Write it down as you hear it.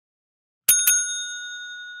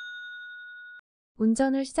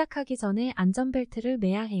운전을 시작하기 전에 안전벨트를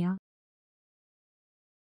매야 해요.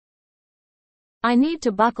 I need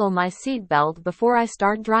to buckle my seatbelt before I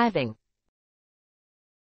start driving.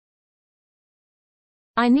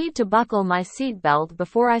 I need to buckle my seatbelt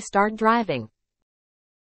before I start driving.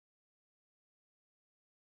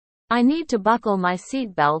 I need to buckle my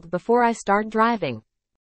seatbelt before I start driving.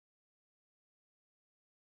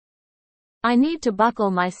 I need to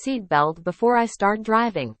buckle my seatbelt before I start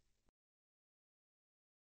driving.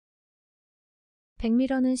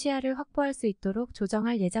 100m는 시야를 확보할 수 있도록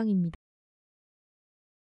조정할 예정입니다.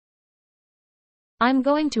 I'm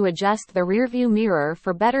going to adjust the rearview mirror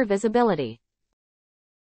for better visibility.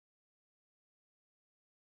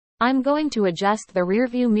 I'm going to adjust the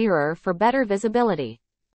rearview mirror for better visibility.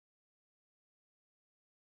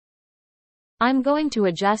 I'm going to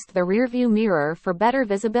adjust the rearview mirror for better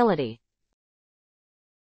visibility.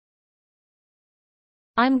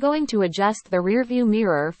 I'm going to adjust the rearview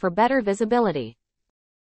mirror for better visibility.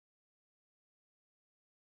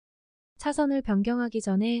 차선을 변경하기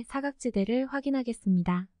전에 사각지대를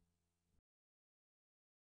확인하겠습니다.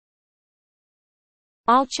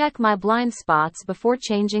 I'll check my blind spots before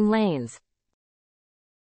changing lanes.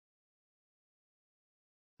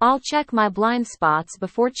 I'll check my blind spots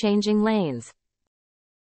before changing lanes.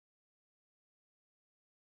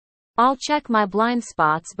 I'll check my blind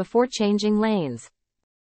spots before changing lanes.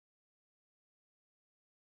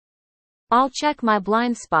 I'll check my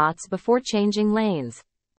blind spots before changing lanes.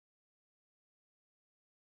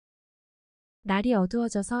 날이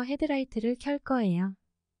어두워져서 헤드라이트를 켤 거예요.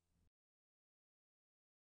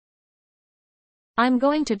 I'm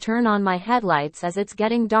going to turn on my headlights as it's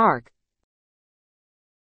getting dark.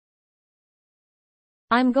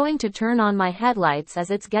 I'm going to turn on my headlights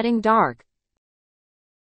as it's getting dark.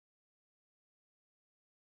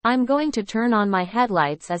 I'm going to turn on my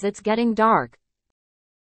headlights as it's getting dark.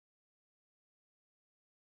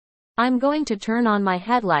 I'm going to turn on my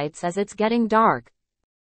headlights as it's getting dark.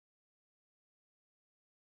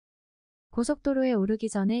 고속도로에 오르기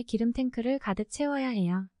전에 기름 탱크를 가득 채워야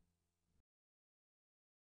해요.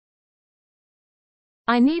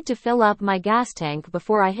 I need to fill up my gas tank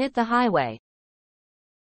before I hit the highway.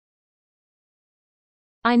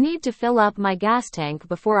 I need to fill up my gas tank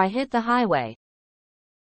before I hit the highway.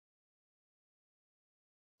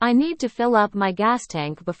 I need to fill up my gas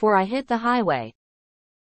tank before I hit the highway.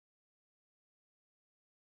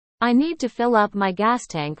 I need to fill up my gas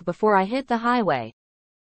tank before I hit the highway.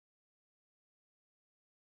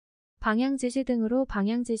 방향 지시 등으로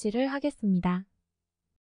방향 지시를 하겠습니다.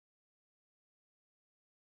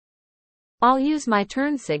 I'll use my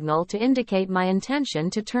turn signal to indicate my intention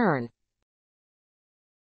to turn.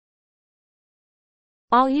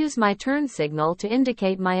 I'll use my turn signal to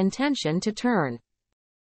indicate my intention to turn.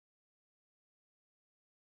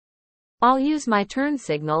 I'll use my turn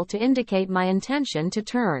signal to indicate my intention to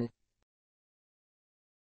turn.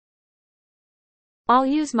 I'll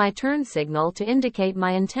use my turn signal to indicate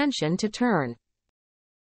my intention to turn.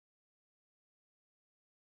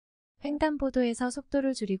 횡단보도에서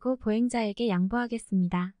속도를 줄이고 보행자에게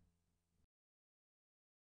양보하겠습니다.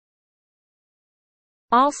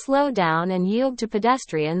 I'll slow down and yield to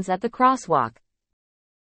pedestrians at the crosswalk.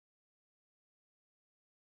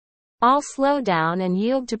 I'll slow down and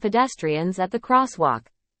yield to pedestrians at the crosswalk.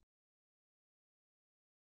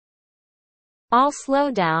 I'll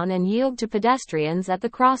slow down and yield to pedestrians at the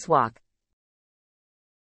crosswalk.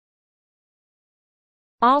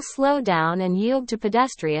 I'll slow down and yield to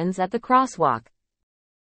pedestrians at the crosswalk.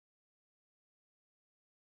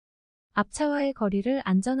 앞차와의 거리를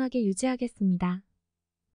안전하게 유지하겠습니다.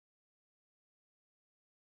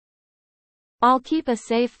 I'll keep a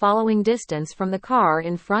safe following distance from the car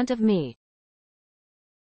in front of me.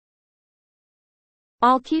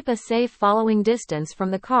 I'll keep a safe following distance from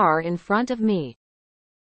the car in front of me.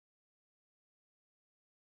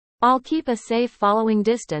 I'll keep a safe following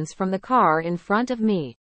distance from the car in front of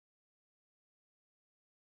me.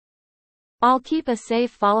 I'll keep a safe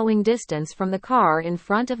following distance from the car in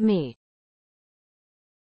front of me.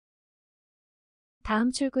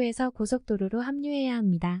 다음 출구에서 고속도로로 합류해야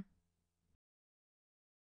합니다.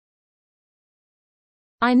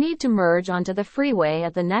 I need to merge onto the freeway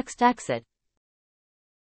at the next exit.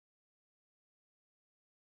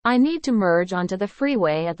 I need to merge onto the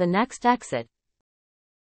freeway at the next exit.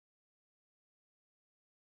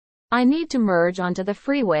 I need to merge onto the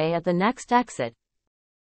freeway at the next exit.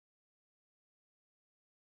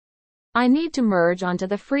 I need to merge onto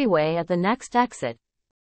the freeway at the next exit.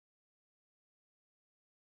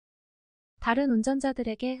 다른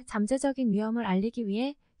운전자들에게 잠재적인 위험을 알리기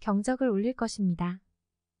위해 경적을 울릴 것입니다.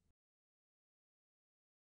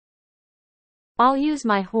 I'll use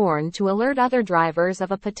my horn to alert other drivers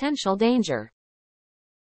of a potential danger.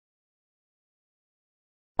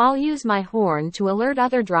 I'll use my horn to alert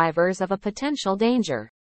other drivers of a potential danger.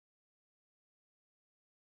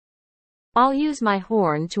 I'll use my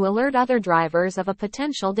horn to alert other drivers of a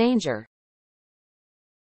potential danger.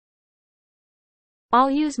 I'll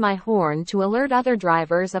use my horn to alert other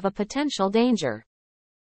drivers of a potential danger.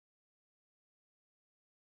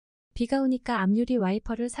 비가 오니까 앞유리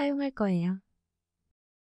와이퍼를 사용할 거예요.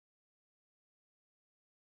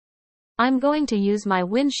 I'm going to use my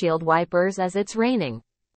windshield wipers as it's raining.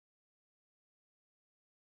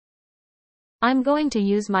 I'm going to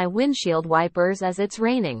use my windshield wipers as it's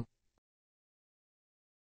raining.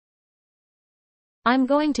 I'm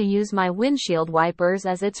going to use my windshield wipers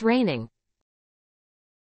as it's raining.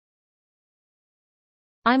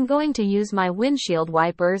 I'm going to use my windshield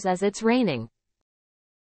wipers as it's raining.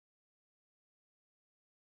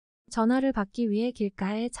 전화를 받기 위해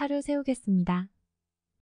길가에 차를 세우겠습니다.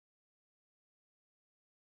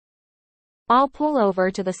 I'll pull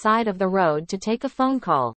over to the side of the road to take a phone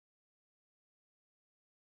call.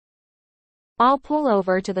 I'll pull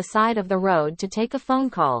over to the side of the road to take a phone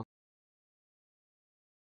call.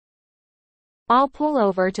 I'll pull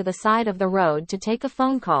over to the side of the road to take a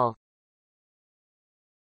phone call.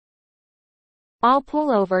 I'll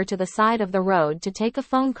pull over to the side of the road to take a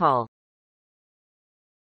phone call.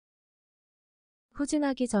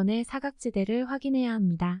 후진하기 전에 사각지대를 확인해야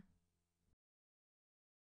합니다.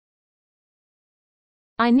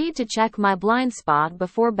 I need to check my blind spot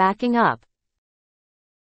before backing up.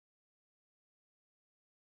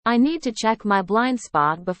 I need to check my blind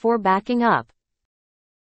spot before backing up.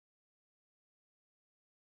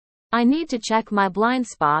 I need to check my blind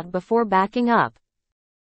spot before backing up.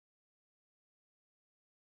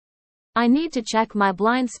 I need to check my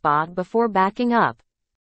blind spot before backing up.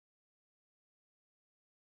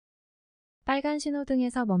 빨간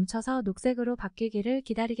신호등에서 멈춰서 녹색으로 바뀌기를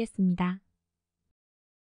기다리겠습니다.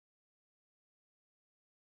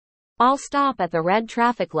 I'll stop at the red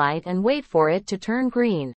traffic light and wait for it to turn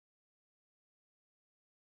green.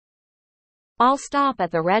 I'll stop at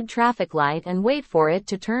the red traffic light and wait for it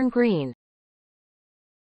to turn green.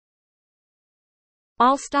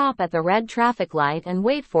 I'll stop at the red traffic light and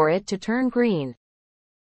wait for it to turn green.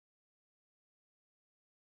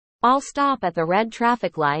 I'll stop at the red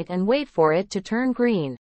traffic light and wait for it to turn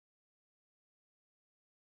green.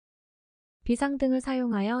 비상등을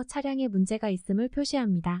사용하여 차량에 문제가 있음을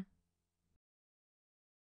표시합니다.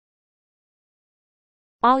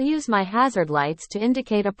 I'll use my hazard lights to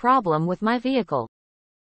indicate a problem with my vehicle.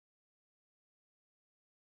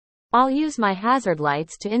 I'll use my hazard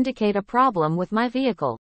lights to indicate a problem with my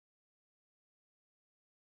vehicle.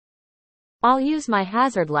 I'll use my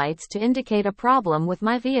hazard lights to indicate a problem with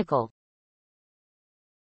my vehicle.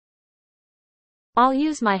 I'll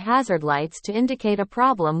use my hazard lights to indicate a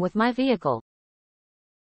problem with my vehicle.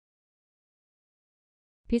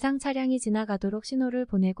 비상 차량이 지나가도록 신호를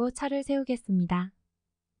보내고 차를 세우겠습니다.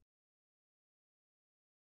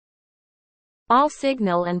 I'll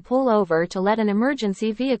signal and pull over to let an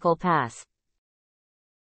emergency vehicle pass.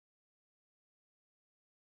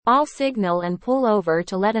 I'll signal and pull over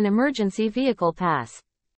to let an emergency vehicle pass.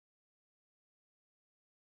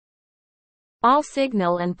 I'll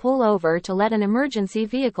signal and pull over to let an emergency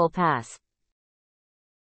vehicle pass.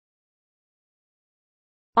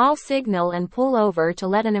 I'll signal and pull over to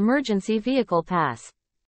let an emergency vehicle pass.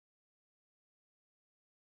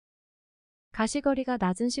 가시거리가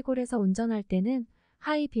낮은 시골에서 운전할 때는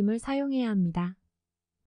하이빔을 사용해야 합니다.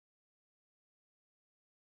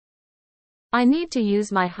 I need to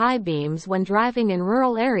use my high beams when driving in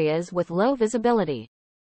rural areas with low visibility.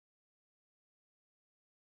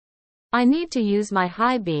 I need to use my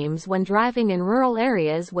high beams when driving in rural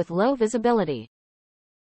areas with low visibility.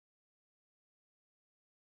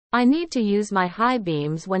 I need to use my high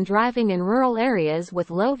beams when driving in rural areas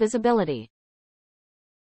with low visibility.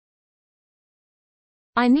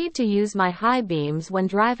 I need to use my high beams when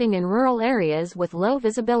driving in rural areas with low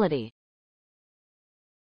visibility.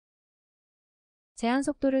 제한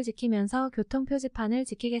속도를 지키면서 교통 표지판을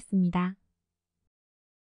지키겠습니다.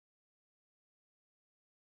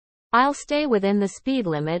 I'll stay within the speed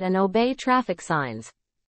limit and obey traffic signs.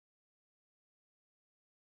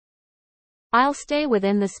 I'll stay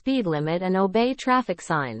within the speed limit and obey traffic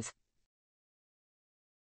signs.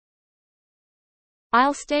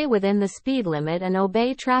 I'll stay within the speed limit and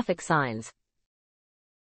obey traffic signs.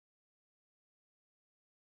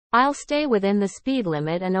 I'll stay within the speed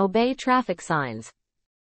limit and obey traffic signs.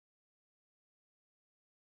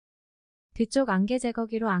 뒤쪽 안개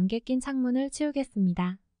제거기로 안개 낀 창문을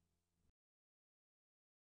치우겠습니다.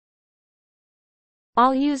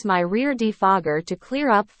 I'll use my rear defogger to clear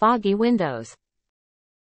up foggy windows.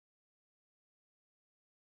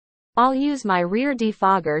 I'll use my rear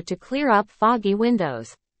defogger to clear up foggy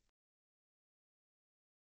windows.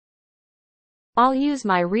 I'll use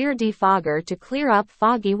my rear defogger to clear up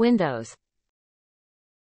foggy windows.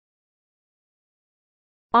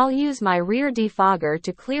 I'll use my rear defogger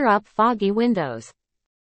to clear up foggy windows.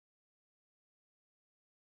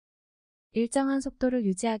 일정한 속도를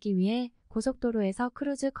유지하기 위해 고속도로에서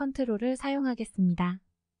크루즈 컨트롤을 사용하겠습니다.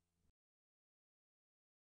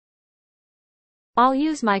 I'll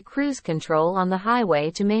use my cruise control on the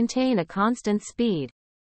highway to maintain a constant speed.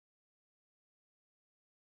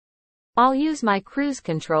 I'll use my cruise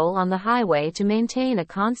control on the highway to maintain a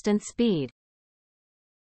constant speed.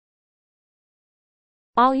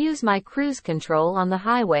 I'll use my cruise control on the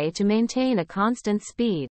highway to maintain a constant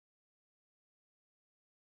speed.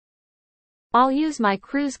 I'll use my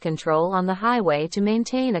cruise control on the highway to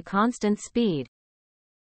maintain a constant speed.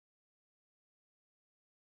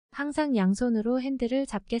 항상 양손으로 핸들을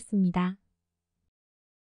잡겠습니다.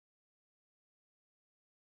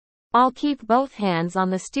 I'll keep both hands on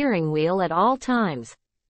the steering wheel at all times.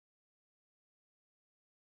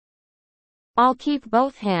 I'll keep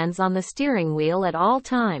both hands on the steering wheel at all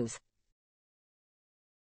times.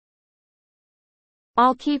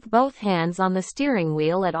 I'll keep both hands on the steering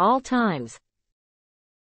wheel at all times.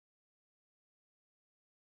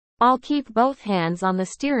 I'll keep both hands on the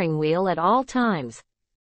steering wheel at all times.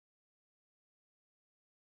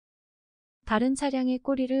 다른 차량의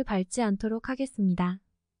꼬리를 밟지 않도록 하겠습니다.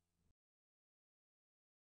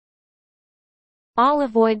 I'll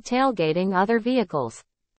avoid tailgating other vehicles.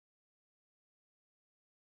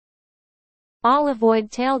 I'll avoid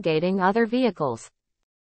tailgating other vehicles.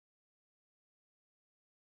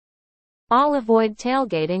 I'll avoid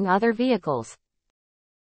tailgating other vehicles.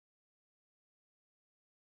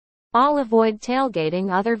 I'll avoid tailgating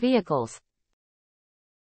other vehicles.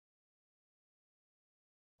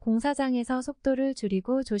 공사장에서 속도를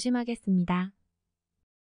줄이고 조심하겠습니다.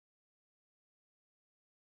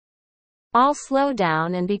 I'll slow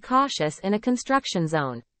down and be cautious in a construction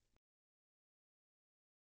zone.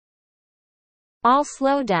 I'll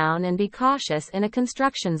slow down and be cautious in a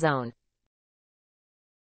construction zone.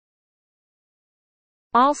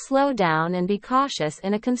 I'll slow down and be cautious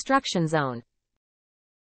in a construction zone.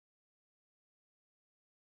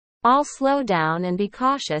 I'll slow down and be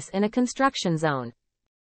cautious in a construction zone.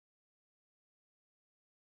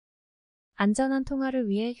 안전한 통화를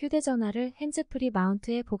위해 휴대전화를 핸즈프리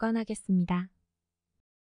마운트에 보관하겠습니다.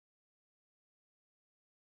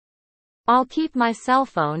 I'll keep my cell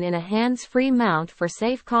phone in a hands-free mount for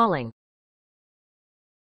safe calling.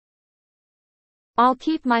 I'll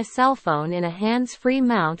keep my cell phone in a hands-free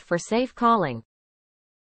mount for safe calling.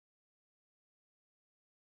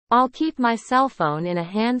 I'll keep my cell phone in a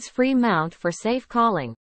hands-free mount for safe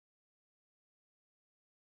calling.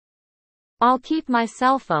 I'll keep my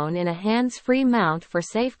cell phone in a hands-free mount for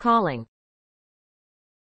safe calling.